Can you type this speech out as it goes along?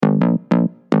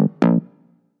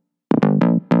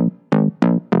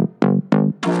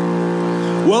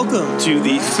Welcome to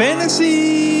the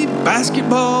Fantasy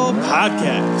Basketball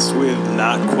Podcast with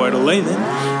not quite a layman,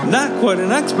 not quite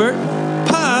an expert,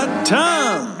 Pod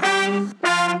Tom.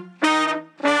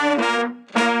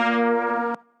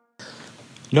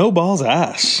 No balls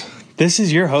ass. This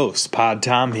is your host, Pod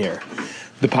Tom here,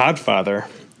 the Podfather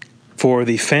for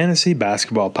the Fantasy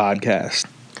Basketball Podcast.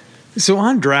 So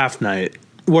on draft night,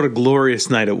 what a glorious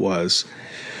night it was.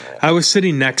 I was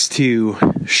sitting next to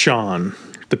Sean,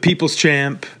 the People's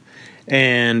Champ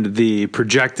and the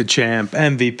projected champ,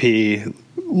 MVP,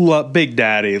 Big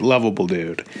Daddy, lovable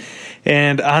dude.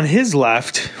 And on his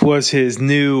left was his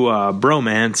new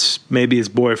bromance, maybe his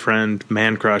boyfriend,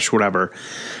 man crush, whatever,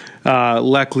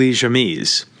 Leclerc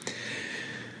Jamise.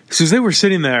 So as they were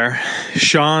sitting there,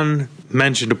 Sean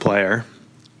mentioned a player,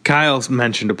 Kyle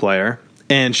mentioned a player,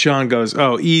 and Sean goes,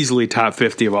 "Oh, easily top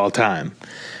 50 of all time."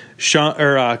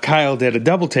 Kyle did a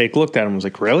double take, looked at him, was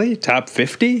like, "Really? Top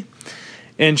 50?"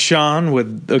 And Sean,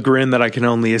 with a grin that I can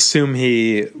only assume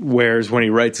he wears when he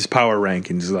writes his power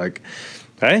rankings, is like,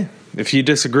 "Hey, if you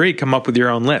disagree, come up with your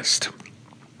own list."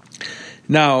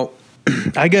 Now,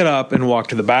 I get up and walk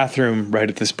to the bathroom right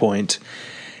at this point,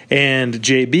 and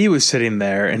JB was sitting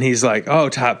there, and he's like, "Oh,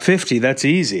 top 50, that's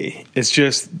easy. It's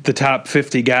just the top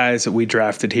 50 guys that we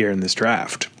drafted here in this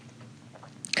draft."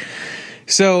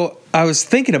 So I was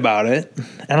thinking about it,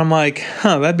 and I'm like,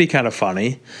 that'd be kind of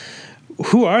funny.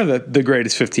 Who are the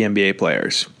greatest 50 NBA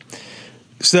players?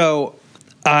 So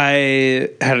I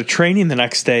had a training the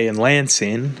next day in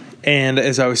Lansing, and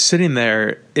as I was sitting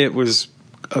there, it was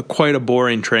quite a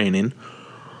boring training.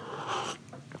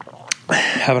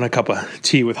 Having a cup of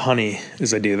tea with honey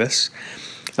as I do this.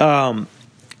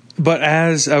 But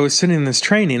as I was sitting in this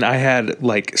training, I had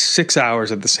like 6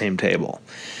 hours at the same table.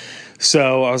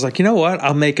 So I was like, you know what?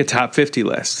 I'll make a top 50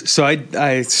 list. So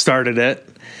I started it.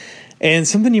 And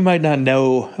something you might not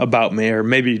know about me, or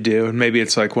maybe you do, and maybe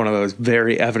it's like one of those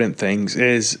very evident things,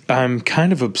 is I'm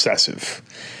kind of obsessive.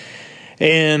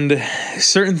 And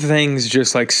certain things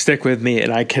just like stick with me,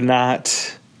 and I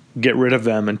cannot get rid of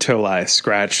them until I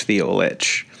scratch the old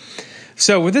itch.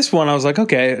 So with this one, I was like,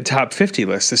 okay, a top 50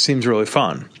 list. This seems really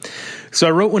fun. So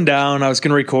I wrote one down. I was going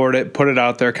to record it, put it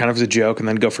out there kind of as a joke, and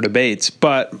then go for debates.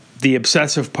 But the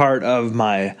obsessive part of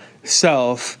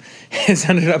myself has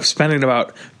ended up spending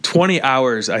about 20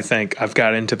 hours, I think, I've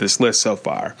got into this list so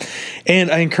far.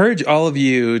 And I encourage all of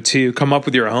you to come up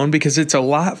with your own, because it's a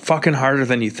lot fucking harder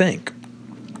than you think.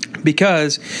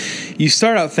 Because you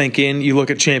start out thinking, you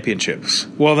look at championships.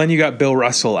 Well, then you got Bill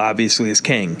Russell, obviously, as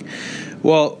king.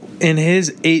 Well, in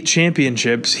his 8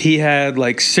 championships, he had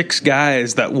like 6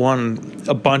 guys that won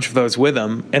a bunch of those with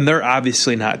him, and they're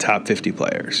obviously not top 50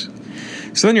 players.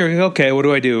 So then you're like, okay, what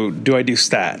do I do? Do I do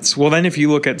stats? Well, then if you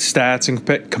look at stats and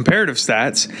comparative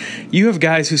stats, you have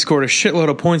guys who scored a shitload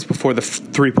of points before the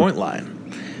three-point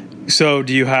line. So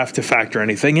do you have to factor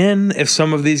anything in if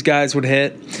some of these guys would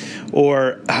hit?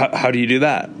 Or how do you do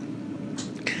that?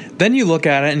 Then you look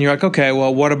at it and you're like, okay,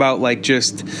 well, what about like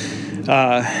just...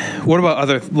 what about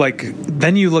other, like,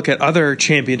 then you look at other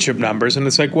championship numbers and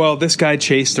it's like, well, this guy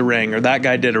chased a ring or that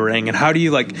guy did a ring. And how do you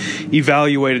like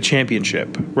evaluate a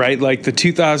championship, right? Like the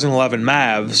 2011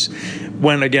 Mavs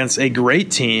went against a great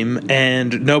team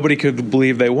and nobody could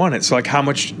believe they won it. So like, how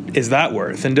much is that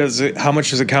worth? And how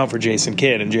much does it count for Jason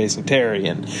Kidd and Jason Terry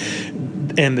and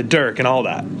the Dirk and all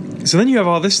that? So then you have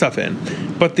all this stuff in,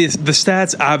 but the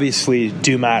stats obviously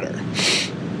do matter.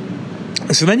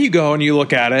 So then you go and you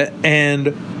look at it, and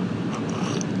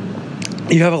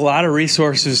you have a lot of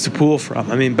resources to pull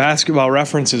from. I mean, Basketball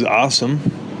Reference is awesome,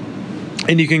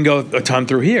 and you can go a ton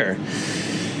through here.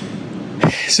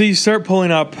 So you start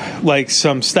pulling up like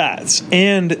some stats,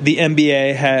 and the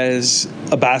NBA has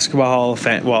a Basketball Hall of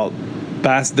Fame. Well,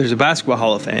 there's a Basketball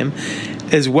Hall of Fame,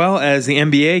 as well as the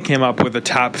NBA came up with the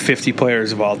top 50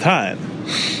 players of all time.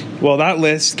 Well, that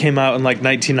list came out in like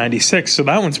 1996, so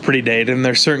that one's pretty dated, and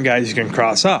there's certain guys you can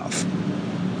cross off.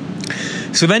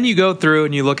 So then you go through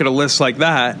and you look at a list like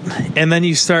that, and then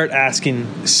you start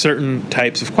asking certain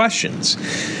types of questions,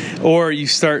 or you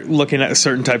start looking at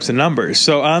certain types of numbers.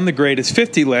 So on the greatest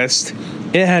 50 list,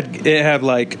 it had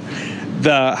like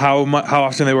how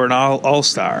often they were an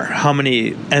all-star, how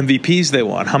many MVPs they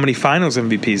won, how many finals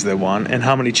MVPs they won, and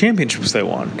how many championships they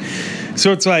won.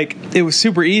 So it's like it was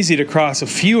super easy to cross a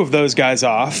few of those guys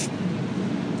off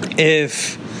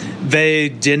if they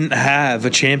didn't have a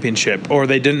championship or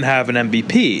they didn't have an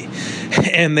MVP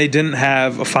and they didn't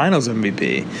have a finals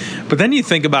MVP. But then you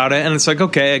think about it and it's like,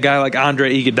 okay, a guy like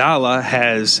Andre Iguodala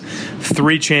has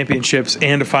 3 championships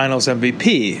and a finals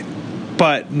MVP,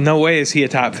 but no way is he a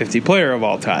top 50 player of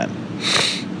all time.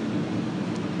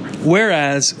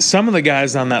 Whereas some of the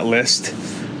guys on that list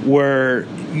where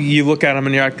you look at them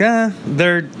and you're like,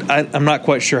 I'm not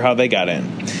quite sure how they got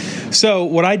in. So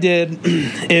what I did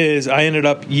is I ended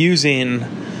up using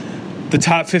the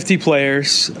top 50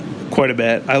 players quite a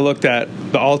bit. I looked at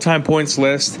the all-time points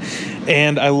list,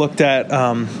 and I looked at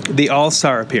the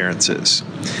all-star appearances.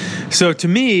 So to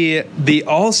me, the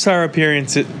all-star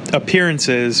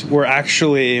appearances were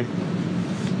actually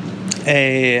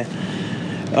a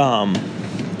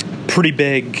pretty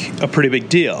big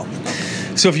deal.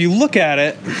 So if you look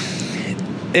at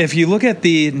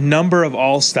the number of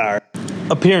all-star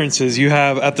appearances, you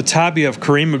have at the top, you have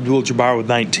Kareem Abdul-Jabbar with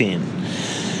 19.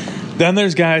 Then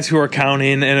there's guys who are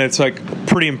counting, and it's like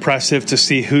pretty impressive to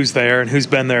see who's there and who's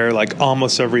been there like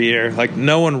almost every year. Like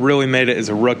no one really made it as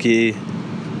a rookie,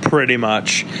 pretty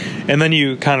much. And then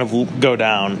you kind of go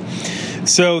down.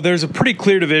 So there's a pretty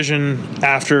clear division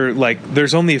after, like,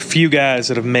 there's only a few guys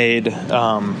that have made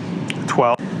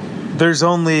 12. There's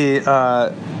only,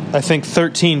 I think,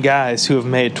 13 guys who have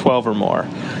made 12 or more.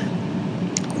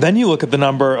 Then you look at the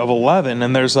number of 11,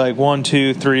 and there's like 1,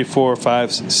 2, 3, 4,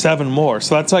 5, 7 more.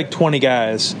 So that's like 20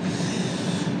 guys.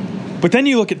 But then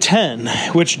you look at 10,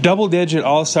 which double-digit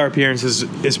all-star appearances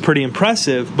is pretty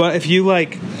impressive. But if you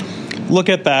like look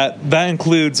at that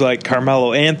includes like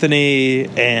Carmelo Anthony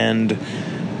and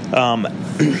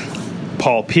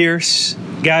Paul Pierce,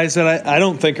 guys that I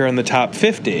don't think are in the top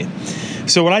 50.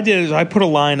 So what I did is I put a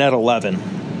line at 11.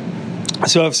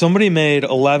 So if somebody made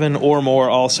 11 or more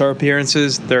all-star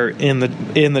appearances, they're in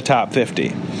the top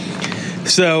 50.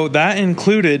 So that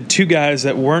included 2 guys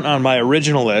that weren't on my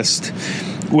original list,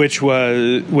 which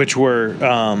were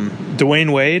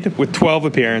Dwayne Wade with 12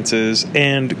 appearances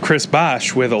and Chris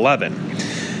Bosh with 11.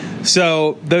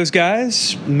 So those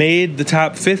guys made the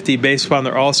top 50 based upon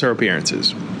their all-star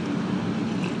appearances.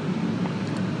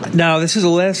 Now, this is a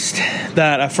list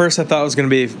that at first I thought was going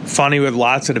to be funny with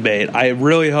lots of debate. I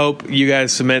really hope you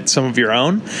guys submit some of your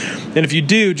own. And if you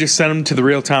do, just send them to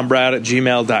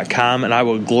therealtombrad@gmail.com, and I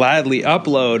will gladly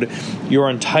upload your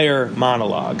entire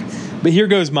monologue. But here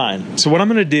goes mine. So what I'm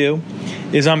going to do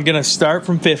is I'm going to start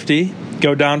from 50,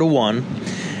 go down to 1,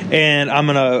 and I'm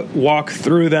going to walk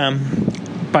through them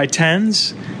by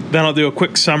tens. Then I'll do a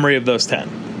quick summary of those 10.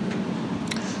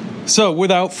 So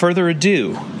without further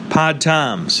ado, Pod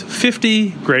Tom's 50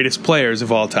 greatest players of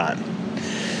all time.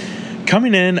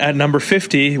 Coming in at number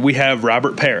 50, we have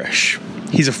Robert Parrish.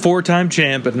 He's a 4-time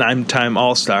champ and 9-time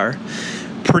All-Star.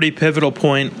 Pretty pivotal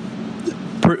point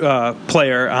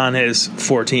player on his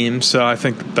 4 teams, so I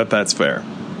think that's fair.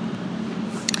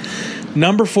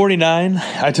 Number 49,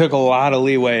 I took a lot of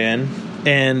leeway in,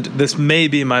 and this may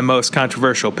be my most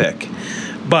controversial pick.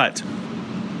 But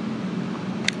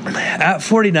at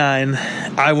 49,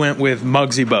 I went with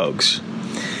Muggsy Bogues.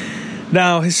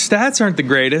 Now, his stats aren't the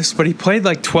greatest, but he played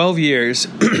like 12 years,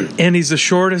 and he's the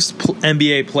shortest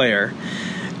NBA player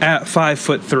at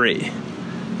 5'3".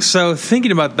 So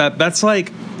thinking about that, that's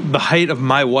like the height of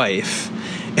my wife,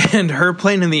 and her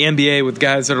playing in the NBA with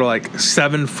guys that are like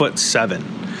 7'7".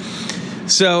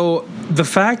 So the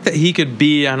fact that he could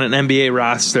be on an NBA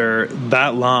roster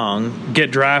that long, get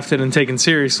drafted and taken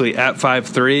seriously at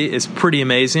 5'3" is pretty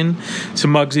amazing. So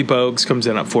Muggsy Bogues comes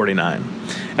in at 49.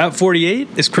 At 48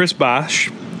 is Chris Bosh,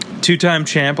 2-time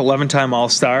champ, 11-time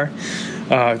All-Star.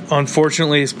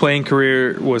 Unfortunately, his playing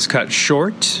career was cut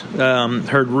short.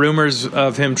 Heard rumors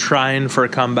of him trying for a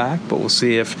comeback, but we'll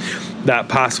see if that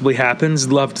possibly happens.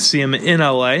 Love to see him in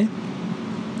LA.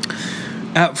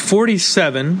 At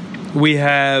 47, we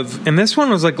have, and this one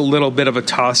was like a little bit of a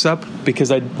toss-up because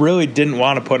I really didn't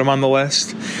want to put him on the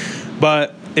list,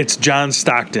 but it's John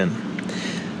Stockton,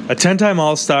 a 10-time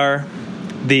All-Star,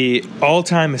 the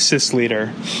all-time assist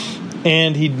leader,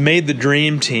 and he'd made the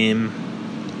Dream Team.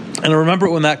 And I remember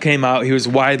when that came out, he was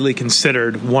widely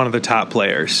considered one of the top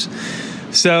players.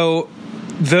 So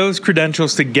those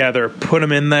credentials together put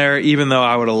him in there, even though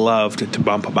I would have loved to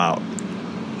bump him out.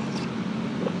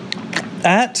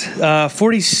 At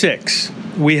 46,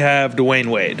 we have Dwayne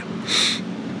Wade.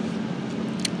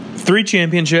 3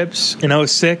 championships in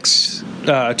 06,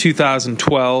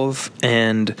 2012,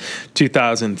 and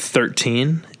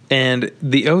 2013. And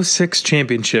the 06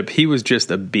 championship, he was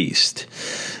just a beast.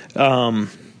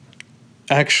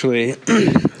 Actually,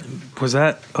 was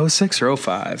that 06 or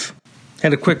 05?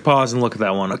 Had a quick pause and look at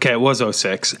that one. Okay, it was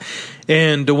 06.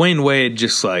 And Dwayne Wade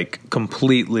just like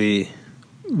completely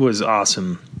was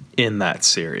awesome in that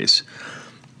series.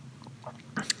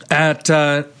 At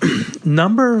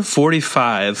number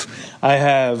 45, I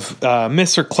have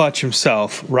Mr. Clutch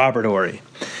himself, Robert Horry.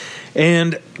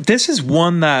 And this is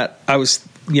one that I was,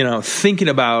 thinking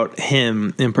about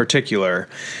him in particular.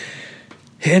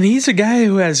 And he's a guy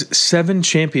who has 7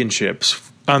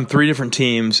 championships on 3 different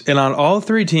teams, and on all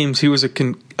 3 teams, he was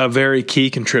a very key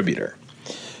contributor.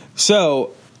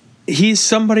 So he's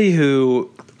somebody who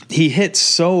he hits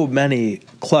so many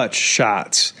clutch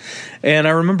shots. And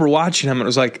I remember watching him, and it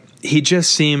was like he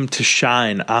just seemed to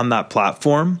shine on that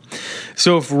platform.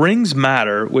 So if rings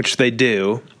matter, which they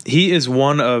do, he is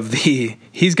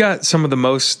he's got some of the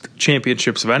most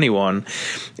championships of anyone.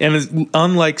 And is,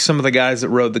 unlike some of the guys that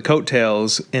rode the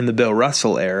coattails in the Bill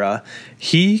Russell era,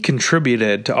 he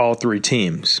contributed to all 3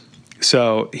 teams.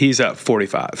 So he's at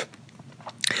 45.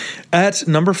 At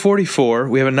number 44,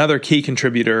 we have another key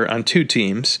contributor on 2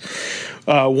 teams,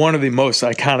 one of the most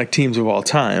iconic teams of all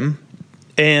time,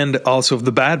 and also of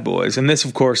the Bad Boys. And this,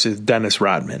 of course, is Dennis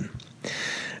Rodman.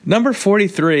 Number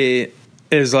 43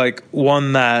 is like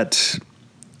one that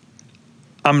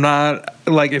I'm not,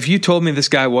 like, if you told me this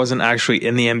guy wasn't actually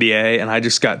in the NBA and I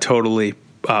just got totally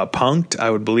punked, I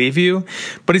would believe you.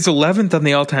 But he's 11th on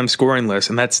the all-time scoring list,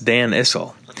 and that's Dan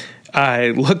Issel. I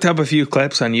looked up a few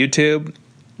clips on YouTube.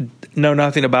 Know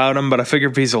nothing about him, but I figure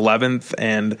if he's 11th,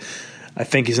 and I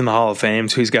think he's in the Hall of Fame,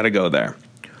 so he's got to go there.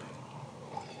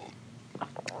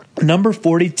 Number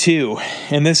 42,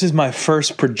 and this is my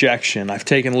first projection. I've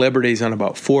taken liberties on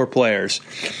about 4 players,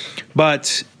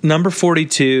 but number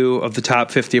 42 of the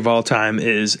top 50 of all time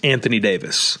is Anthony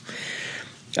Davis.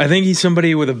 I think he's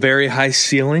somebody with a very high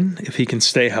ceiling if he can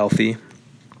stay healthy.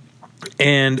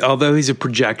 And although he's a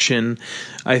projection,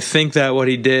 I think that what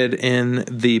he did in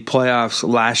the playoffs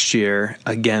last year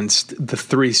against the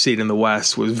 3 seed in the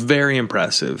West was very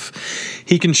impressive.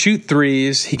 He can shoot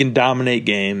threes, he can dominate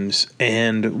games,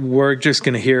 and we're just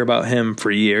going to hear about him for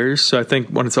years. So I think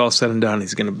when it's all said and done,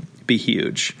 he's going to be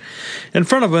huge. In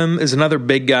front of him is another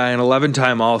big guy, an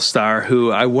 11-time All-Star,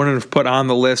 who I wouldn't have put on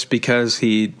the list because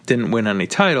he didn't win any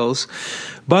titles,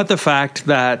 but the fact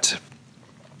that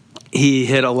he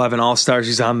hit 11 All-Stars,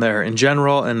 he's on there in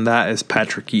general, and that is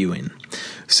Patrick Ewing.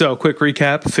 So, quick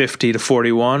recap, 50 to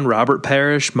 41, Robert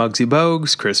Parrish, Muggsy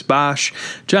Bogues, Chris Bosh,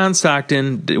 John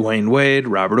Stockton, Dwayne Wade,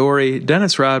 Robert Horry,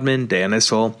 Dennis Rodman, Dan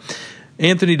Issel,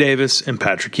 Anthony Davis, and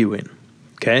Patrick Ewing.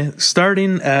 Okay,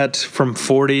 starting from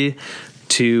 40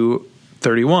 to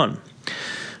 31.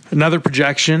 Another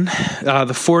projection,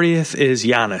 the 40th is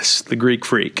Giannis, the Greek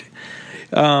Freak.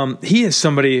 He is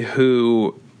somebody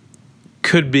who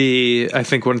could be, I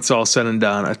think when it's all said and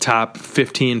done, a top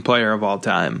 15 player of all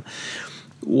time.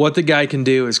 What the guy can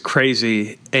do is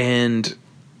crazy, and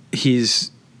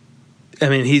he's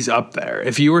up there.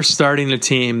 If you were starting a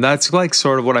team, that's like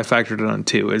sort of what I factored on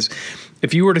too, is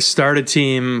if you were to start a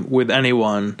team with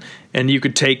anyone and you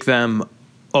could take them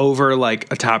over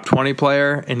like a top 20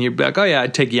 player and you'd be like, oh yeah,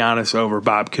 I'd take Giannis over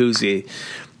Bob Cousy.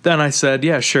 Then I said,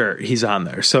 yeah, sure, he's on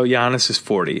there. So Giannis is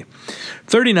 40.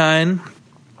 39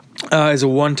 is a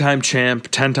 1-time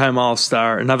champ, 10-time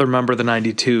All-Star, another member of the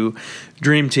 92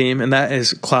 Dream Team, and that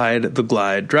is Clyde the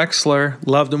Glide Drexler.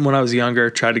 Loved him when I was younger,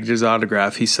 tried to get his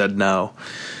autograph. He said no.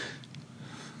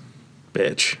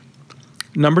 Bitch.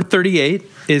 Number 38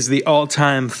 is the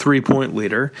all-time three-point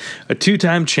leader, a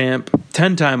 2-time champ,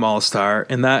 10-time All-Star,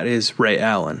 and that is Ray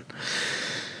Allen.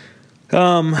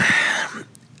 I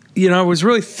was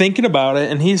really thinking about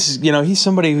it, and he's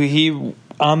somebody who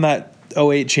on that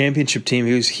 08 championship team,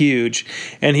 he was huge,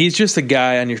 and he's just a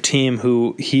guy on your team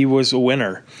who he was a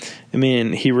winner. I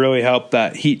mean, he really helped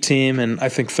that Heat team, and I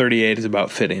think 38 is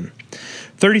about fitting.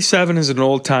 37 is an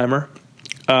old-timer,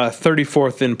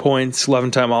 34th in points,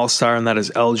 11-time All-Star, and that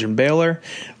is Elgin Baylor.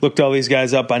 Looked all these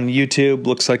guys up on YouTube.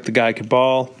 Looks like the guy could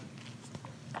ball.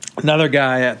 Another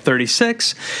guy at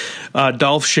 36,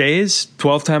 Dolph Schayes,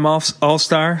 12-time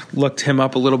All-Star. Looked him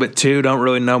up a little bit too. Don't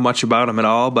really know much about him at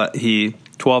all, but he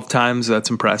 12 times, that's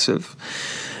impressive.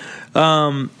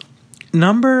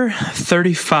 Number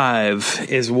 35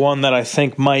 is one that I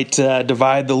think might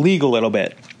divide the league a little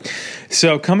bit.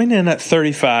 So coming in at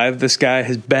 35, this guy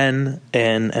has been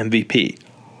an MVP.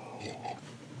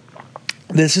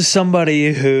 This is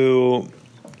somebody who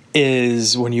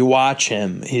is, when you watch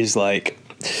him, he's like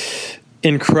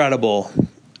incredible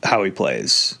how he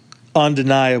plays.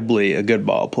 Undeniably a good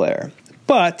ball player.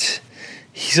 But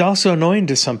he's also annoying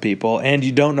to some people, and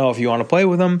you don't know if you want to play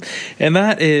with him. And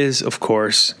that is, of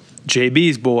course,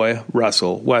 JB's boy,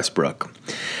 Russell Westbrook.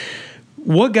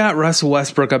 What got Russell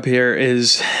Westbrook up here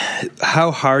is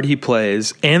how hard he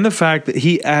plays and the fact that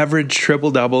he averaged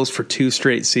triple-doubles for 2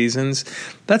 straight seasons.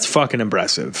 That's fucking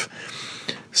impressive.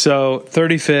 So,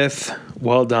 35th,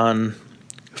 well done,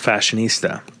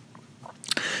 fashionista.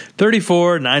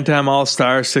 34, 9-time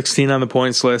All-Star, 16 on the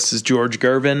points list is George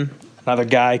Gervin. Another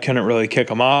guy, couldn't really kick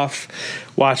him off.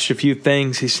 Watched a few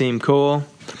things, he seemed cool.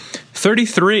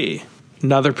 33,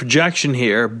 another projection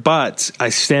here, but I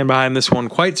stand behind this one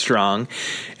quite strong.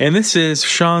 And this is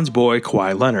Sean's boy,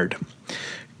 Kawhi Leonard.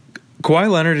 Kawhi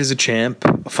Leonard is a champ,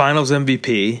 a finals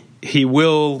MVP. He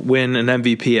will win an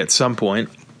MVP at some point.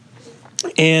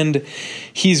 And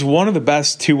he's one of the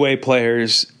best two-way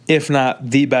players, if not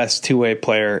the best two-way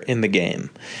player in the game.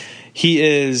 He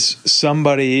is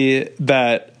somebody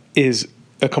that is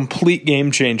a complete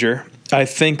game changer. I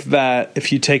think that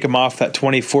if you take him off that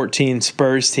 2014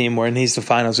 Spurs team where he's the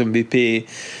finals MVP,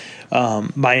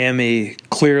 Miami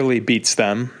clearly beats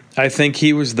them. I think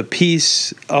he was the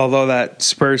piece, although that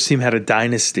Spurs team had a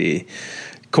dynasty.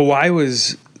 Kawhi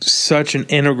was such an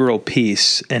integral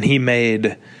piece, and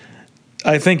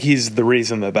I think he's the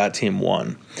reason that team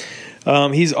won.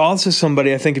 He's also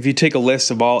somebody, I think, if you take a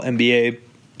list of all NBA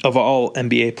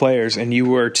players and you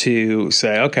were to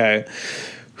say, okay,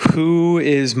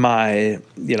 who's my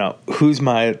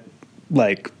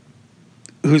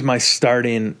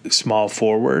starting small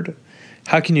forward?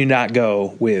 How can you not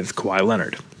go with Kawhi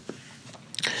Leonard?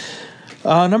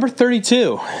 Number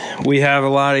 32, we have a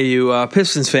lot of you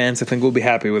Pistons fans, I think, will be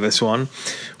happy with this one.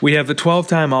 We have the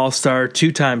 12-time All-Star,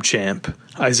 2-time champ,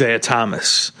 Isaiah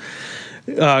Thomas.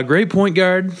 Great point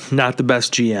guard, not the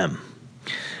best GM.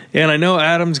 And I know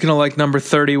Adam's going to like number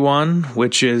 31,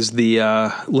 which is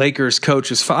the Lakers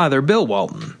coach's father, Bill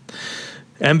Walton.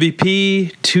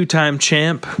 MVP, 2-time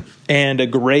champ, and a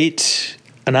great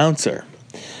announcer.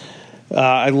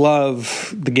 I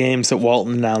love the games that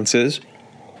Walton announces.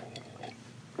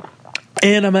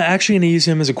 And I'm actually going to use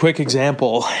him as a quick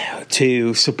example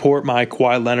to support my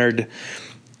Kawhi Leonard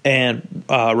and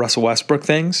Russell Westbrook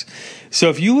things. So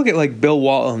if you look at like Bill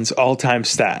Walton's all-time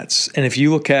stats, and if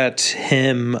you look at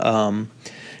him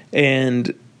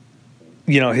and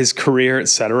his career,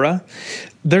 etc.,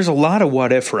 there's a lot of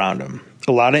what if around him.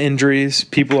 A lot of injuries.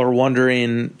 People are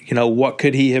wondering, what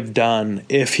could he have done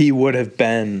if he would have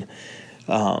been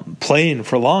playing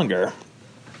for longer.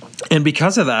 And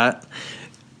because of that,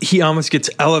 he almost gets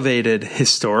elevated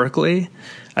historically,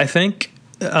 I think.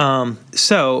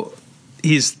 So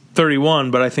he's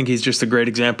 31, but I think he's just a great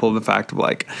example of the fact of,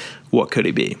 like, what could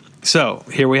he be? So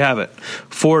here we have it.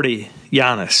 40,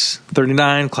 Giannis.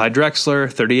 39, Clyde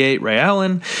Drexler. 38, Ray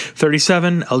Allen.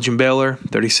 37, Elgin Baylor.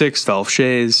 36, Dolph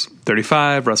Schayes.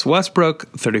 35, Russell Westbrook.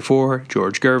 34,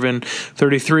 George Gervin.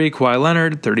 33, Kawhi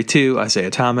Leonard. 32,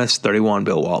 Isaiah Thomas. 31,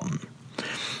 Bill Walton.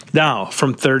 Now,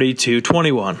 from 30 to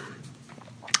 21.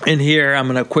 And here I'm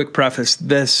going to quick preface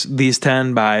these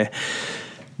 10 by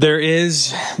there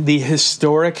is the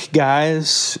historic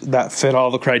guys that fit all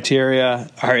the criteria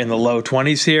are in the low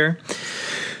 20s here.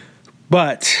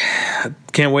 But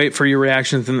can't wait for your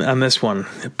reactions on this one.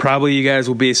 Probably you guys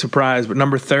will be surprised. But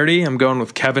number 30, I'm going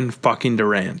with Kevin fucking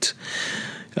Durant.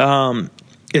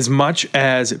 As much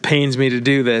as it pains me to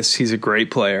do this, he's a great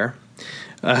player.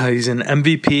 He's an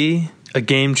MVP, a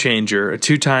game changer, a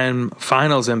 2-time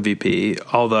finals MVP,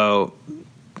 although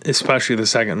especially the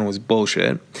second one was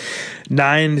bullshit.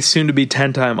 9, soon to be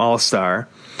 10-time All-Star.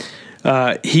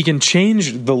 He can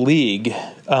change the league.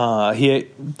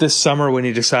 This summer when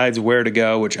he decides where to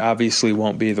go, which obviously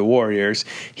won't be the Warriors,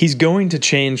 he's going to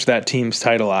change that team's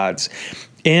title odds.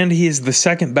 And he is the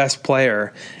second best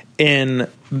player in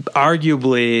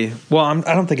arguably,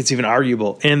 I don't think it's even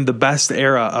arguable, in the best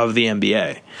era of the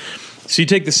NBA. So you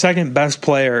take the second best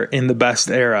player in the best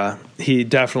era, he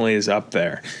definitely is up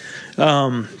there.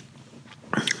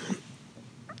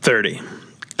 30.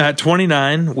 At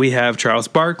 29, we have Charles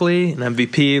Barkley, an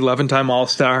MVP, 11-time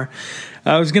All-Star.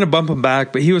 I was going to bump him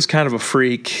back, but he was kind of a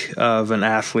freak of an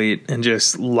athlete and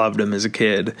just loved him as a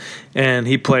kid, and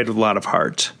he played with a lot of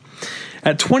heart.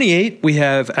 At 28, we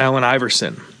have Allen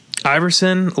Iverson.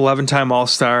 Iverson, 11-time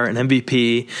All-Star, an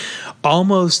MVP,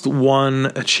 almost won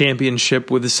a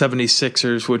championship with the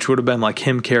 76ers, which would have been like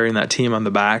him carrying that team on the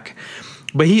back.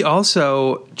 But he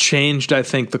also changed, I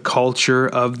think, the culture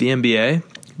of the NBA,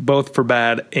 both for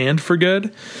bad and for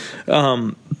good.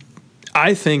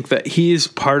 I think that he's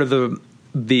part of the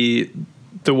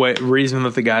reason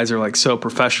that the guys are like so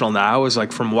professional now is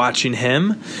like from watching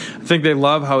him. I think they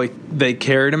love how they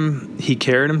carried him. He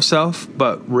carried himself,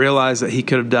 but realized that he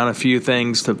could have done a few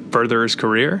things to further his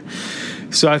career.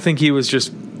 So I think he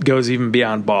goes even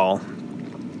beyond ball.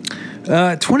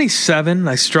 27,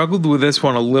 I struggled with this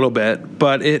one a little bit,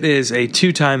 but it is a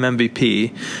 2-time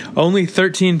MVP. Only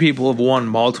 13 people have won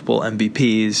multiple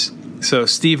MVPs. So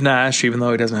Steve Nash, even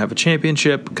though he doesn't have a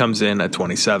championship, comes in at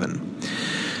 27.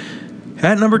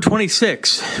 At number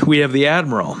 26, we have the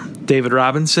Admiral, David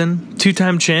Robinson,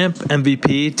 2-time champ,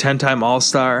 MVP, 10-time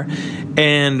All-Star.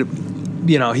 And,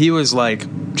 he was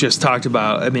like just talked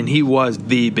about, he was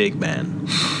the big man.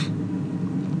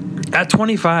 At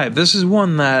 25, this is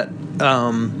one that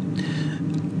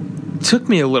took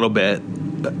me a little bit.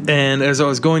 And as I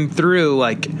was going through,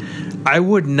 like, I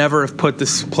would never have put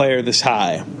this player this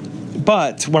high.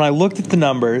 But when I looked at the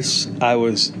numbers, I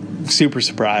was super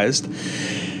surprised.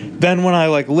 Then when I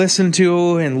listened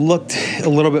to and looked a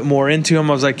little bit more into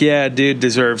him, I was like, yeah, dude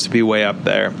deserves to be way up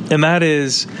there. And that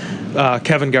is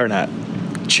Kevin Garnett.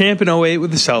 Champ in 08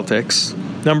 with the Celtics.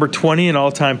 Number 20 in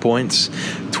all-time points.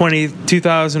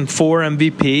 2004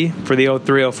 MVP for the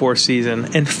 03-04 season.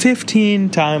 And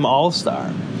 15-time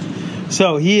All-Star.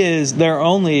 So there are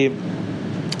only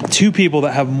two people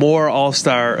that have more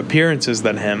All-Star appearances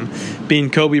than him, being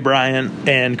Kobe Bryant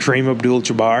and Kareem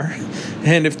Abdul-Jabbar.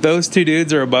 And if those two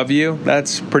dudes are above you,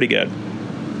 that's pretty good.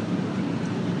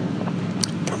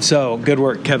 So, good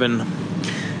work, Kevin.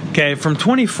 Okay, from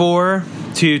 24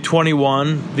 to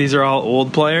 21, these are all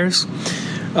old players.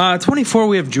 24,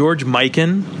 we have George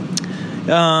Mikan.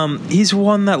 He's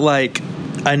one that,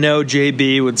 I know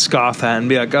JB would scoff at and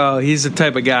be like, oh, he's the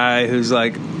type of guy who's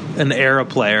an era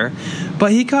player.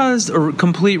 But he caused a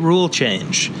complete rule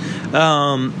change.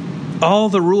 All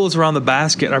the rules around the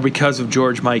basket are because of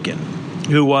George Mikan,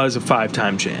 who was a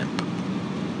 5-time champ.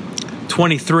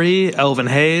 23, Elvin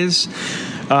Hayes,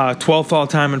 12th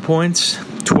all-time in points,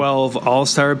 12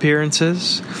 All-Star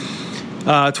appearances.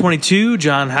 22,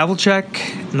 John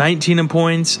Havlicek, 19 in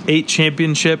points, 8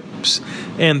 championships,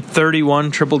 and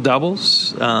 31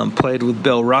 triple-doubles. Played with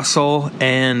Bill Russell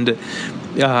and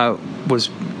was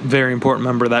a very important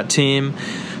member of that team.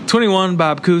 21,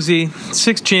 Bob Cousy,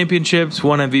 6 championships,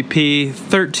 1 MVP,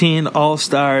 13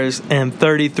 All-Stars, and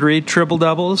 33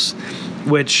 triple-doubles,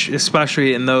 which,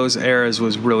 especially in those eras,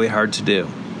 was really hard to do.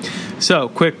 So,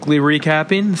 quickly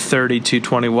recapping,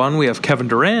 30-21, we have Kevin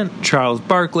Durant, Charles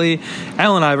Barkley,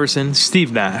 Allen Iverson,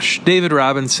 Steve Nash, David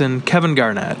Robinson, Kevin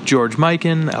Garnett, George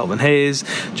Mikan, Elvin Hayes,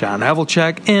 John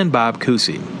Havlicek, and Bob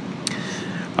Cousy.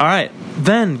 All right,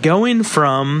 then going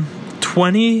from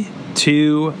 20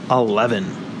 to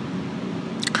 11.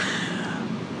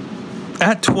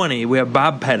 At 20, we have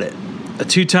Bob Pettit, a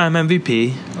 2-time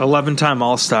MVP, 11-time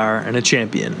All-Star, and a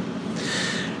champion.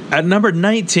 At number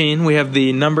 19, we have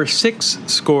the number 6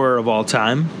 scorer of all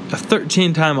time, a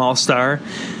 13-time All-Star,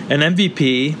 an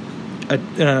MVP,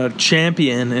 a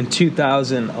champion in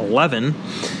 2011,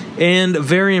 and a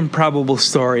very improbable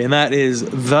story, and that is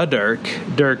the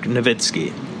Dirk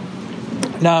Nowitzki.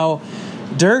 Now,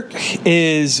 Dirk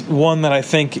is one that I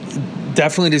think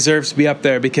definitely deserves to be up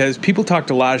there because people talked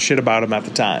a lot of shit about him at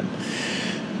the time.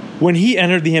 When he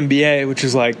entered the NBA, which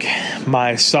is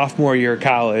my sophomore year of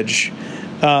college,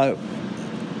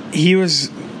 he was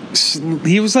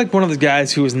one of the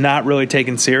guys who was not really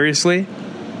taken seriously.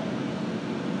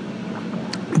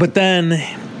 But then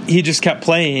he just kept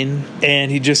playing and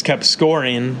he just kept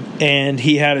scoring and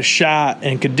he had a shot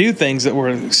and could do things that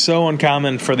were so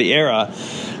uncommon for the era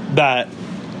that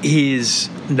he's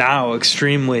now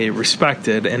extremely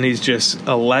respected and he's just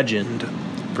a legend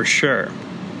for sure.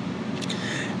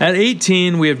 At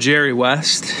 18, we have Jerry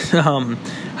West.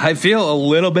 I feel a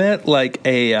little bit like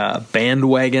a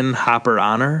bandwagon hopper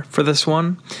honor for this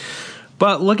one.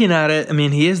 But looking at it, I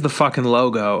mean, he is the fucking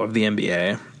logo of the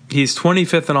NBA. He's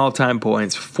 25th in all-time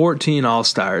points, 14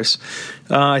 All-Stars.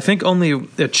 I think only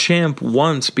a champ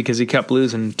once because he kept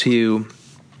losing to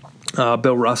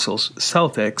Bill Russell's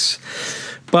Celtics.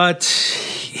 But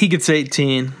he gets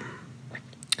 18.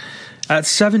 At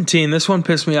 17, this one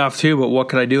pissed me off too, but what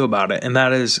could I do about it? And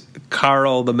that is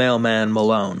Karl the Mailman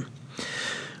Malone.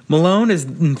 Malone is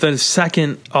the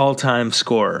second all-time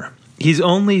scorer. He's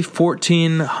only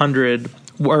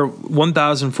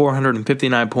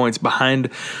 1,459 points behind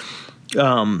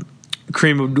Kareem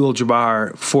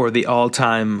Abdul-Jabbar for the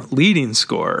all-time leading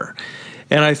scorer.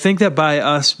 And I think that by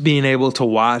us being able to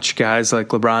watch guys like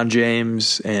LeBron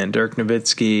James and Dirk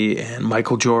Nowitzki and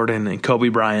Michael Jordan and Kobe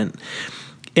Bryant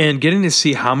and getting to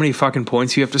see how many fucking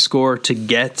points you have to score to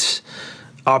get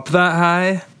up that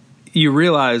high, you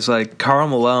realize Karl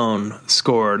Malone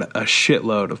scored a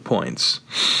shitload of points.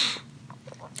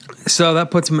 So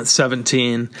that puts him at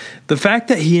 17. The fact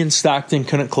that he and Stockton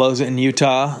couldn't close it in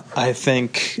Utah, I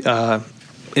think,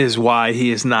 is why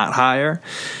he is not higher.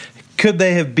 Could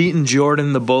they have beaten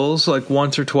Jordan the Bulls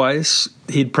once or twice?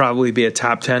 He'd probably be a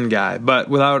top 10 guy. But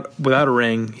without a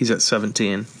ring, he's at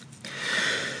 17.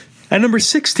 At number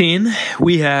 16,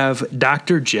 we have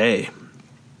Dr. J,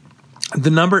 the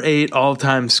number 8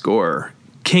 all-time scorer,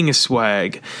 king of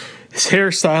swag. His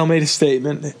hairstyle made a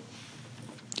statement.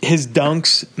 His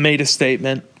dunks made a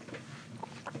statement.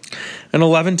 An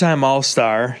 11-time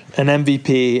All-Star, an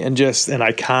MVP, and just an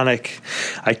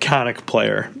iconic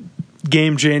player.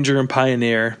 Game changer and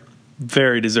pioneer.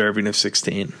 very deserving of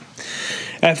 16.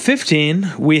 At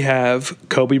 15, we have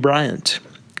Kobe Bryant,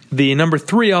 the number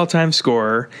 3 all-time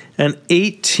scorer, an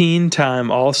 18-time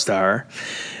All-Star,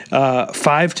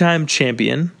 5-time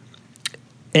champion,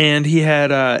 and he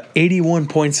had 81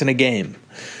 points in a game.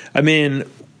 I mean,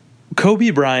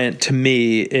 Kobe Bryant, to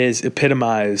me, is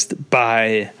epitomized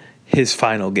by his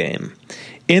final game.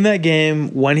 In that game,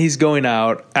 when he's going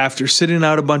out, after sitting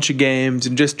out a bunch of games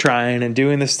and just trying and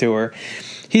doing this tour,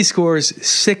 he scores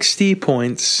 60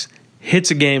 points,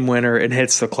 hits a game winner, and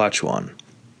hits the clutch one.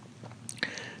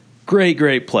 Great,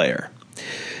 great player.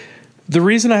 The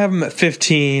reason I have him at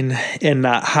 15 and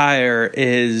not higher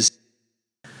is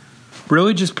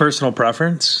really just personal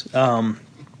preference.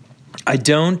 I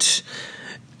don't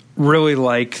really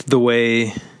like the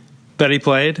way that he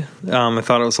played. I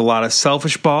thought it was a lot of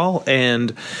selfish ball,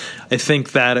 and I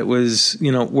think that it was,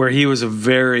 where he was a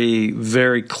very,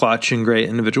 very clutch and great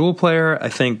individual player, I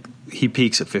think he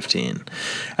peaks at 15.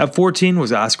 At 14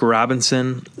 was Oscar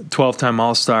Robinson, 12-time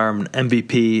All-Star, an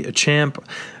MVP, a champ,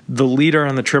 the leader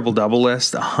on the triple-double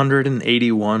list,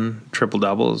 181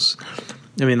 triple-doubles.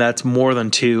 I mean, that's more than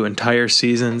 2 entire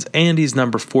seasons, and he's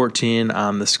number 14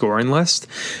 on the scoring list.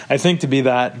 I think to be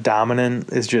that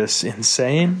dominant is just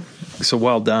insane, so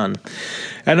well done.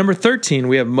 At number 13,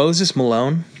 we have Moses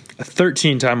Malone, a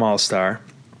 13-time All-Star,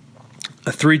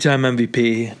 a 3-time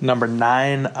MVP, number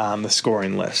 9 on the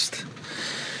scoring list.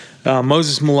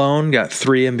 Moses Malone got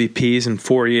 3 MVPs in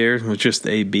 4 years and was just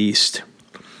a beast.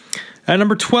 At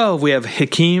number 12, we have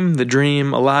Hakeem the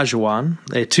Dream Olajuwon,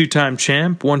 a 2-time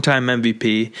champ, 1-time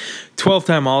MVP,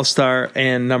 12-time All-Star,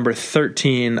 and number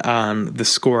 13 on the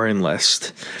scoring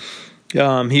list.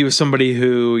 He was somebody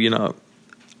who,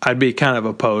 I'd be kind of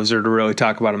a poser to really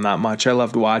talk about him that much. I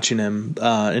loved watching him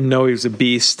and know he was a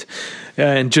beast.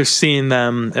 And just seeing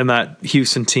them and that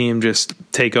Houston team just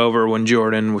take over when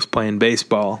Jordan was playing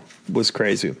baseball was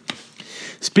crazy.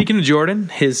 Speaking of Jordan,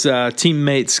 his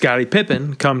teammate Scottie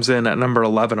Pippen comes in at number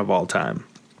 11 of all time.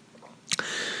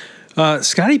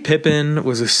 Scottie Pippen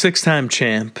was a 6-time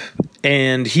champ,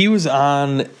 and he was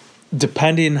on,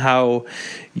 depending how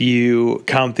you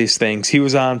count these things, he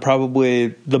was on probably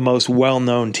the most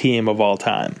well-known team of all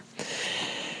time.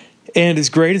 And as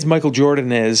great as Michael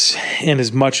Jordan is, and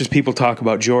as much as people talk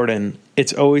about Jordan,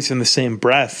 it's always in the same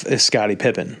breath as Scottie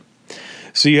Pippen.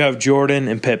 So you have Jordan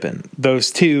and Pippen. Those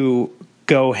two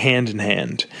go hand in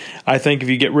hand. I think if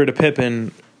you get rid of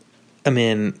Pippen,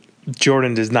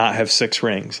 Jordan does not have 6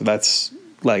 rings. That's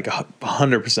like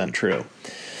 100% true.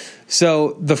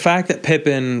 So the fact that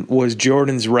Pippen was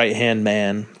Jordan's right-hand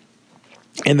man,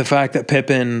 and the fact that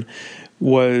Pippen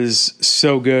was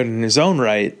so good in his own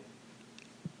right,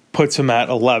 puts him at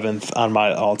 11th on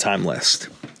my all-time list.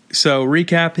 So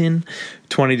recapping,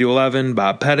 20-11,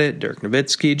 Bob Pettit, Dirk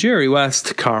Nowitzki, Jerry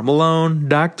West, Karl Malone,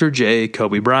 Dr. J,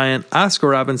 Kobe Bryant, Oscar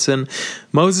Robinson,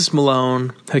 Moses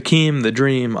Malone, Hakeem the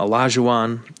Dream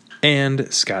Olajuwon,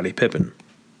 and Scottie Pippen.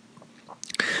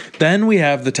 Then we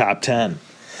have the top 10.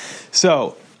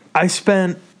 So I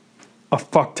spent a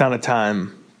fuck ton of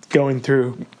time going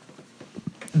through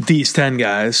these 10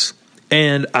 guys,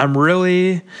 and I'm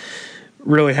really,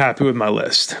 really happy with my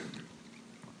list.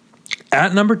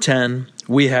 At number 10,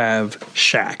 we have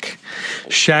Shaq.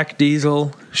 Shaq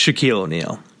Diesel, Shaquille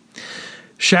O'Neal.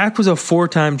 Shaq was a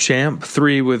 4-time champ,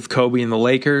 3 with Kobe and the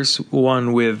Lakers,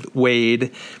 1 with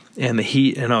Wade and the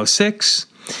Heat in 2006.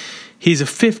 He's a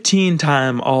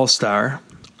 15-time All-Star,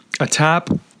 a top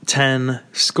 10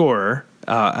 scorer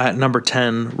at number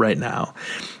 10 right now.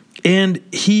 And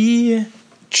he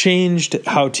changed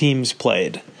how teams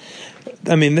played.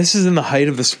 This is in the height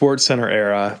of the SportsCenter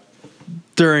era,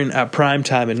 at prime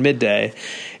time and midday,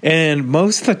 and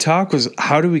most of the talk was,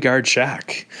 how do we guard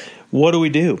Shaq? What do we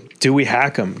do? Do we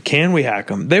hack him? Can we hack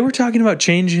him? They were talking about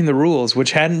changing the rules,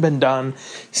 which hadn't been done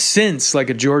since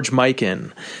like a George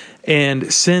Mikan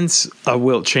and since a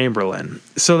Wilt Chamberlain.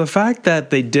 So the fact that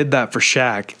they did that for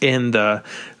Shaq in the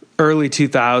early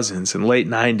 2000s and late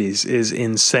 90s is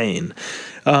insane.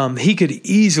 He could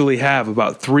easily have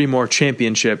about 3 more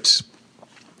championships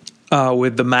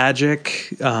with the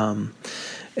Magic,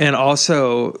 and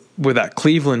also with that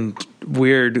Cleveland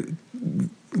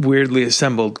weirdly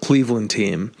assembled Cleveland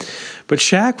team. But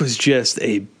Shaq was just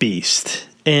a beast,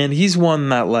 and he's one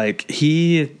that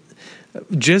he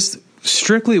just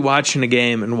strictly watching a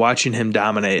game and watching him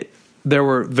dominate. There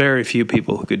were very few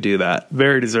people who could do that.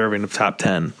 Very deserving of top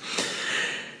 10.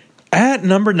 At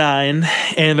number 9,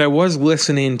 and I was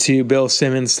listening to Bill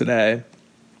Simmons today,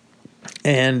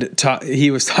 and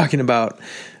he was talking about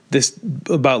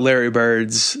Larry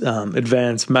Bird's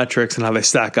advanced metrics and how they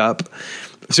stack up.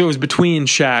 So it was between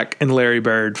Shaq and Larry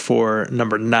Bird for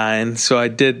number 9. So I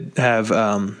did have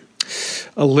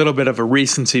a little bit of a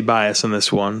recency bias on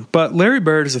this one. But Larry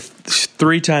Bird is a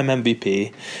 3-time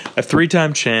MVP, a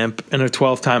 3-time champ, and a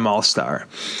 12-time All-Star.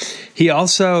 He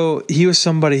was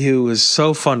somebody who was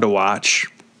so fun to watch.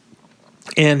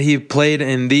 And he played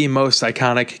in the most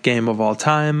iconic game of all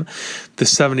time, the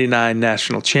 79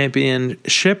 National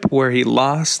Championship, where he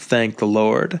lost, thank the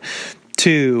Lord,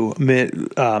 to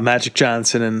Magic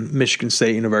Johnson and Michigan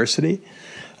State University.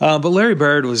 But Larry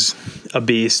Bird was a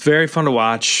beast, very fun to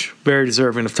watch, very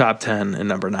deserving of top 10 and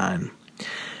number 9.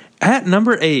 At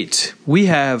number 8, we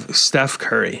have Steph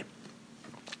Curry.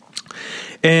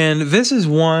 And this is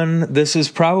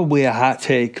probably a hot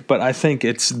take, but I think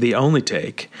it's the only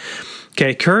take.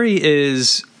 Okay, Curry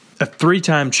is a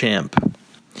 3-time champ.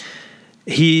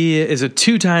 He is a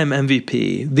 2-time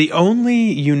MVP, the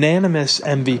only unanimous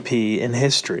MVP in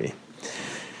history.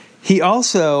 He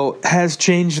also has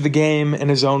changed the game in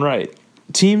his own right.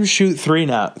 Teams shoot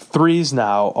threes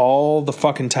now all the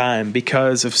fucking time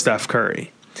because of Steph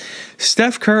Curry.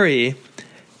 Steph Curry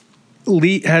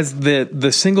has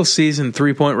the single season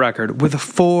 3-point record with a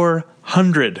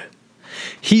 400.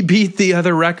 He beat the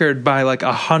other record by like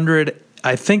 100.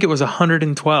 I think it was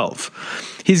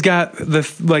 112. He's got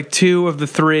the 2 of the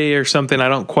 3 or something. I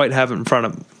don't quite have it in front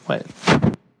of him. Wait.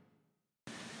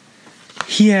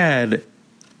 He had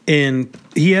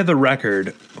the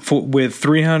record with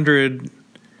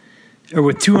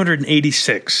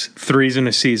 286 threes in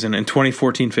a season in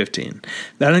 2014-15.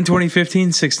 Then in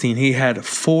 2015-16, he had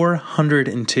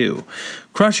 402,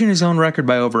 crushing his own record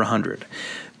by over 100.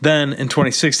 Then in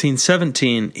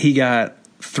 2016-17, he got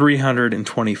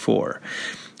 324.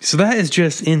 So that is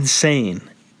just insane.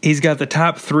 He's got the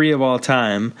top 3 of all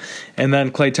time, and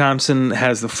then Klay Thompson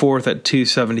has the 4th at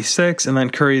 276, and then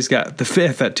Curry's got the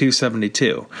 5th at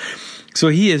 272. So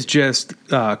he is just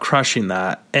crushing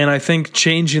that, and I think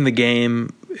changing the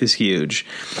game is huge.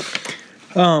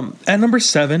 At number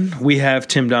 7, we have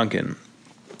Tim Duncan.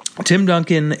 Tim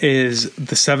Duncan is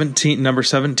the number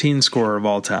 17 scorer of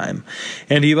all time,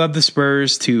 and he led the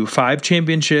Spurs to 5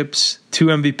 championships, 2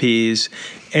 MVPs,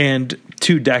 and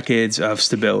 2 decades of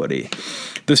stability.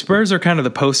 The Spurs are kind of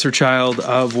the poster child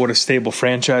of what a stable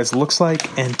franchise looks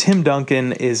like, and Tim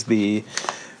Duncan is the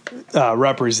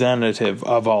representative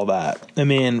of all that. I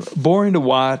mean, boring to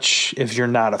watch if you're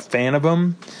not a fan of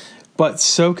him, but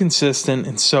so consistent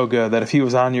and so good that if he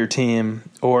was on your team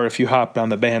or if you hopped on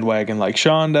the bandwagon like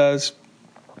Sean does,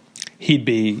 he'd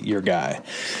be your guy.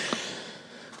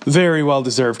 Very well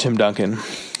deserved Tim Duncan.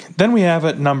 Then we have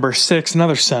at number 6,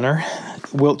 another center,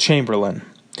 Wilt Chamberlain.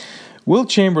 Wilt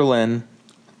Chamberlain,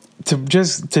 to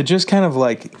just kind of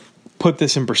like put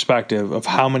this in perspective of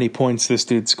how many points this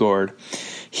dude scored,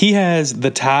 he has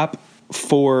the top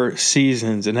 4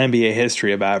 seasons in NBA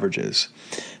history of averages.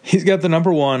 He's got the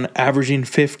number 1, averaging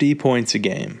 50 points a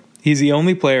game. He's the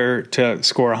only player to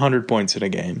score 100 points in a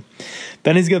game.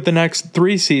 Then he's got the next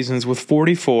 3 seasons with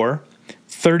 44,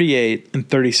 38, and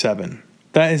 37.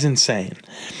 That is insane.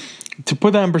 To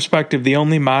put that in perspective, the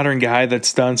only modern guy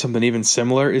that's done something even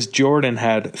similar is Jordan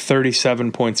had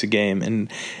 37 points a game in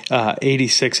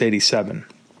 86-87.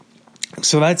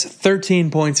 So that's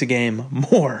 13 points a game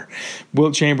more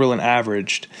Wilt Chamberlain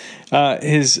averaged.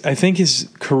 I think his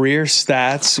career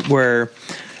stats were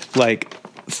like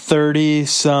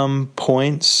 30-some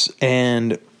points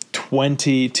and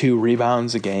 22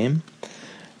 rebounds a game.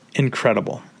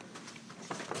 Incredible.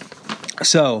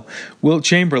 So Wilt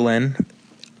Chamberlain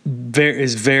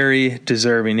is very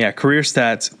deserving. Yeah, career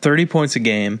stats, 30 points a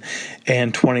game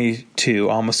and 22,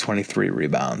 almost 23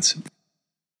 rebounds.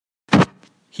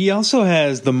 He also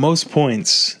has the most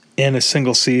points in a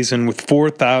single season with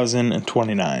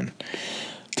 4,029.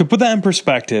 To put that in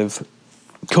perspective,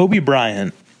 Kobe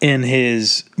Bryant in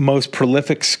his most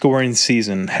prolific scoring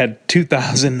season had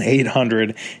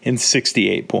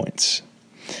 2,868 points.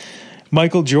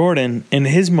 Michael Jordan in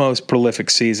his most prolific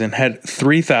season had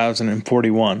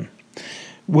 3,041.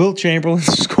 Wilt Chamberlain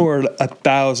scored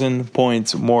 1,000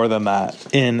 points more than that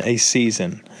in a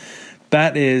season.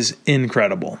 That is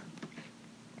incredible.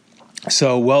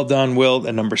 So well done, Wilt,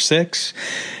 at number 6.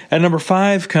 At number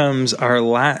 5 comes our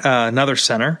another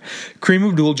center, Kareem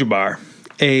Abdul-Jabbar,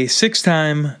 a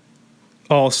 6-time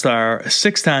All-Star, a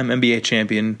 6-time NBA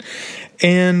champion,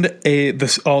 and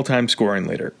the all-time scoring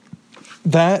leader.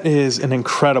 That is an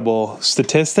incredible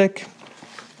statistic.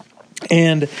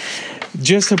 And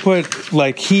just to put,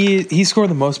 like, he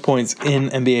scored the most points in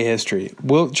NBA history.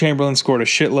 Wilt Chamberlain scored a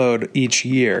shitload each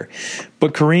year,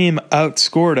 but Kareem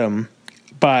outscored him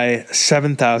by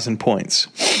 7,000 points.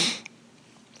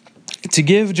 To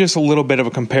give just a little bit of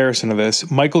a comparison of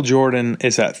this, Michael Jordan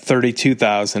is at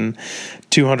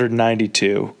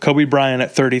 32,292. Kobe Bryant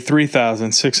at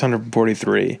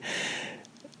 33,643.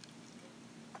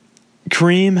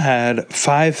 Kareem had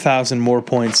 5,000 more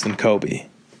points than Kobe.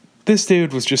 This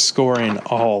dude was just scoring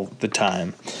all the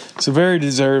time. So very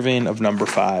deserving of number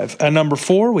 5. At number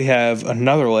 4, we have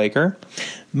another Laker,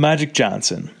 Magic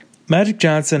Johnson. Magic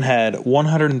Johnson had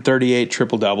 138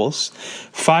 triple-doubles,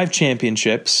 5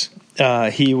 championships.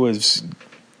 He was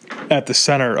at the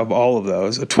center of all of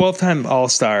those, a 12-time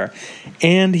All-Star,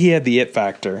 and he had the it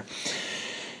factor.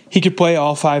 He could play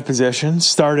all 5 positions,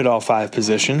 started all 5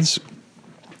 positions,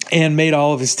 and made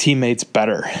all of his teammates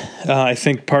better. I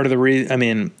think part of the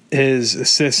reason, his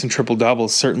assists and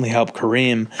triple-doubles certainly helped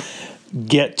Kareem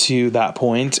get to that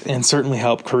point and certainly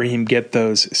helped Kareem get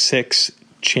those 6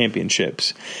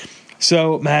 championships.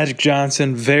 So Magic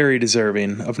Johnson, very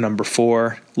deserving of number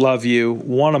 4. Love you.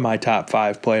 One of my top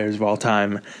 5 players of all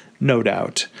time, no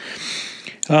doubt.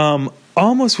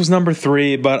 Almost was number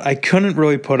 3, but I couldn't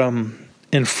really put him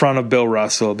in front of Bill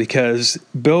Russell because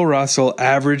Bill Russell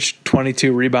averaged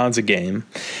 22 rebounds a game,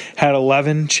 had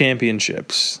 11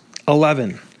 championships.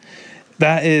 11.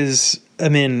 That is,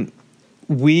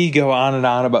 we go on and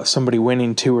on about somebody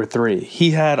winning 2 or 3.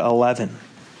 He had 11.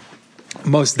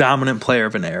 Most dominant player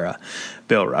of an era,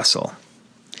 Bill Russell.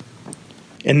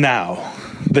 And now,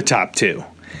 the top 2.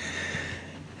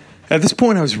 At this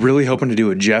point, I was really hoping to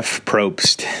do a Jeff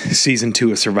Probst Season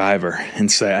 2 of Survivor and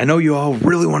say, I know you all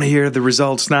really want to hear the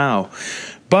results now,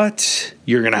 but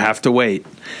you're going to have to wait.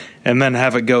 And then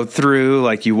have it go through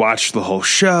like you watched the whole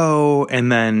show,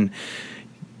 and then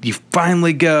you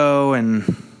finally go,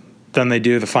 and then they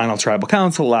do the final tribal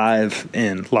council live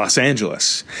in Los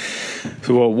Angeles.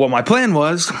 So what my plan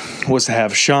was to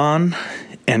have Sean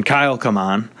and Kyle come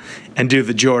on and do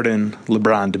the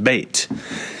Jordan-LeBron debate.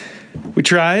 We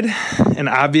tried, and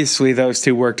obviously those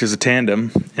two worked as a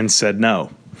tandem and said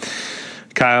no.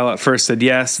 Kyle at first said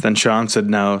yes, then Sean said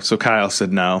no, so Kyle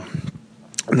said no.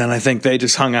 And then I think they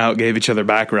just hung out, gave each other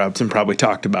back rubs, and probably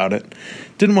talked about it.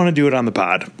 Didn't want to do it on the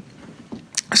pod.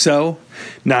 So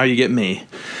now you get me.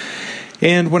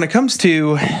 And when it comes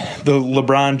to the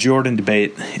LeBron-Jordan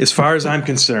debate, as far as I'm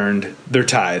concerned, they're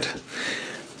tied.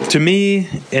 To me,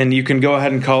 and you can go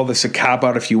ahead and call this a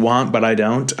cop-out if you want, but I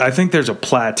don't, I think there's a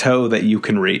plateau that you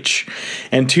can reach.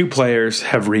 And 2 players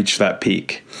have reached that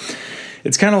peak.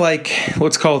 It's kind of like,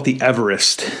 let's call it the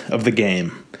Everest of the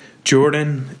game.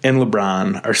 Jordan and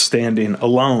LeBron are standing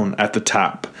alone at the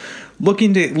top,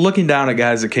 looking down at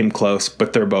guys that came close,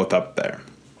 but they're both up there.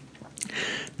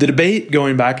 The debate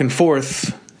going back and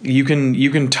forth, you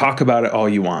can talk about it all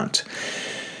you want.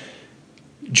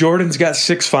 Jordan's got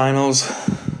 6 finals.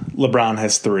 LeBron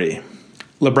has 3.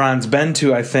 LeBron's been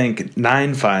to, I think,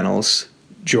 9 finals.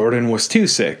 Jordan was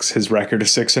 2-6. His record is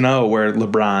 6-0, where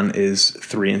LeBron is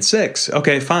 3-6.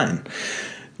 Okay, fine.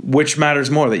 Which matters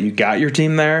more, that you got your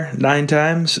team there 9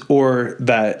 times or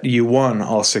that you won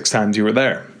all 6 times you were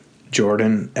there?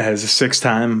 Jordan has a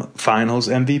 6-time finals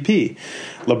MVP.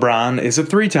 LeBron is a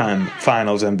 3-time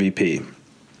finals MVP.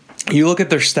 You look at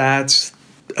their stats,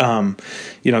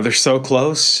 they're so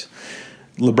close.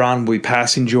 LeBron will be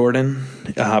passing Jordan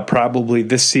probably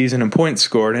this season in points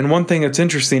scored. And one thing that's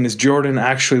interesting is Jordan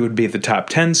actually would be the top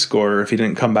 10 scorer if he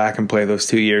didn't come back and play those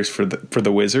 2 years for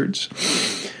the Wizards.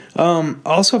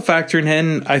 Also factoring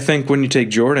in, I think when you take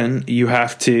Jordan, you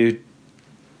have to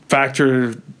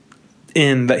factor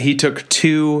in that he took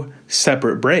 2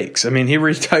 separate breaks. He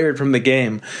retired from the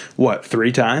game,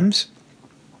 3 times?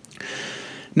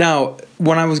 Now,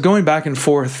 when I was going back and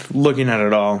forth looking at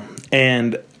it all,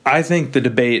 and I think the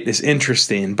debate is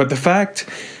interesting, but the fact,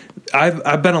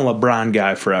 I've been a LeBron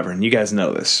guy forever, and you guys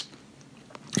know this.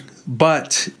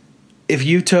 But if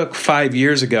you took 5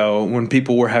 years ago when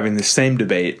people were having the same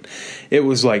debate, it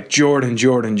was like Jordan,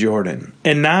 Jordan, Jordan.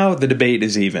 And now the debate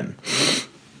is even.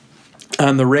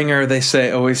 On The Ringer,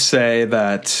 they always say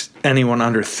that anyone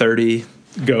under 30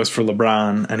 goes for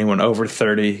LeBron, anyone over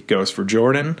 30 goes for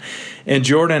Jordan. And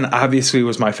Jordan obviously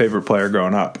was my favorite player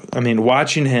growing up.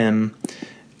 Watching him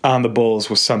on the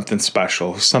Bulls was something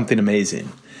special, something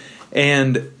amazing.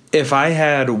 And if I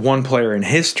had one player in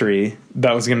history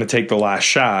that was going to take the last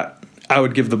shot, I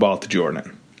would give the ball to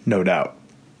Jordan, no doubt.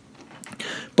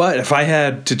 But if I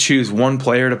had to choose one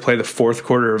player to play the 4th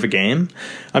quarter of a game,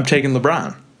 I'm taking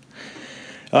LeBron.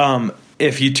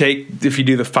 If you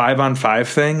do the 5-on-5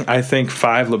 thing, I think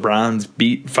 5 LeBrons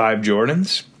beat 5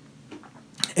 Jordans.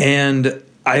 And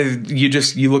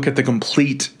you look at the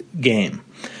complete game.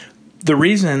 The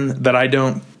reason that I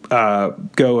don't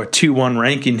go a 2-1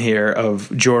 ranking here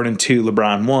of Jordan 2,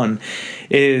 LeBron 1,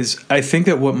 is I think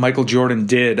that what Michael Jordan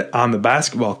did on the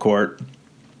basketball court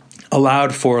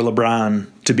allowed for LeBron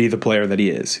to be the player that he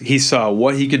is. He saw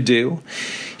what he could do.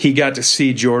 He got to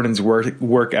see Jordan's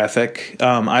work ethic.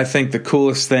 I think the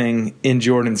coolest thing in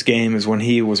Jordan's game is when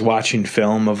he was watching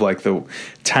film of like the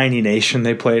tiny nation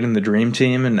they played in the Dream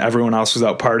Team and everyone else was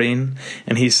out partying.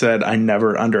 And he said, I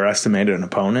never underestimated an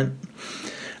opponent.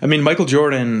 I mean, Michael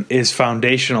Jordan is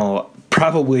foundational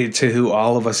probably to who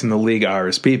all of us in the league are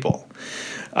as people.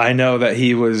 I know that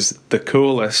he was the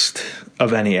coolest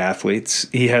of any athletes.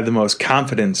 He had the most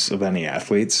confidence of any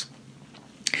athletes.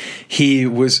 He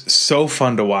was so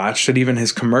fun to watch that even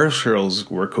his commercials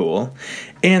were cool.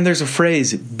 And there's a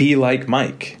phrase, be like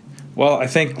Mike. Well, I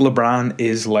think LeBron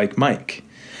is like Mike.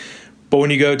 But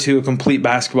when you go to a complete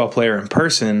basketball player in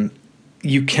person,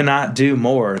 you cannot do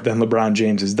more than LeBron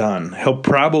James has done. He'll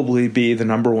probably be the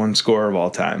number one scorer of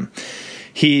all time.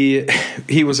 He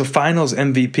was a finals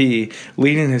MVP,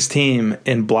 leading his team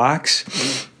in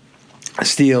blocks,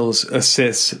 steals,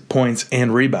 assists, points,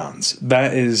 and rebounds.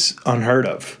 That is unheard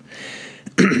of.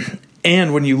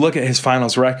 And when you look at his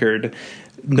finals record,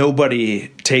 nobody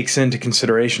takes into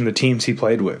consideration the teams he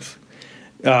played with.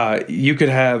 You could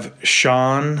have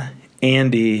Sean,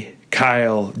 Andy,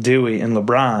 Kyle, Dewey, and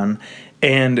LeBron,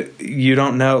 and you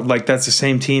don't know, like, that's the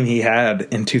same team he had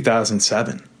in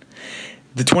 2007.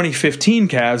 The 2015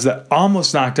 Cavs that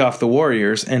almost knocked off the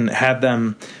Warriors and had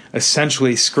them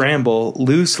essentially scramble,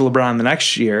 lose to LeBron the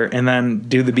next year, and then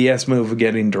do the BS move of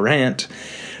getting Durant.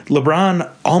 LeBron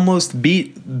almost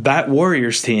beat that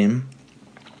Warriors team,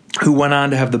 who went on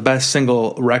to have the best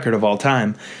single record of all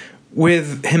time,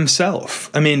 with himself.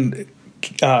 I mean,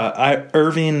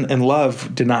 Irving and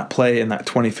Love did not play in that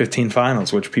 2015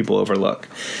 finals, which people overlook.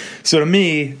 So to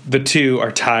me, the two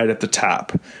are tied at the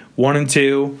top. 1 and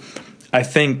 2, I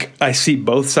think I see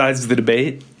both sides of the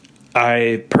debate.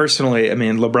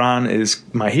 LeBron is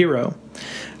my hero,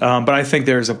 but I think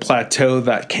there's a plateau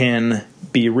that can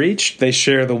be reached. They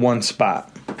share the one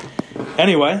spot.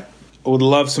 Anyway, I would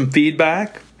love some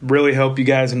feedback. Really hope you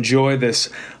guys enjoy this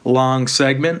long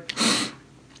segment.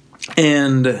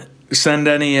 And send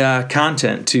any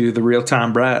content to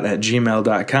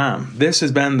therealtimebrat@gmail.com. This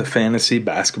has been the Fantasy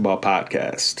Basketball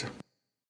Podcast.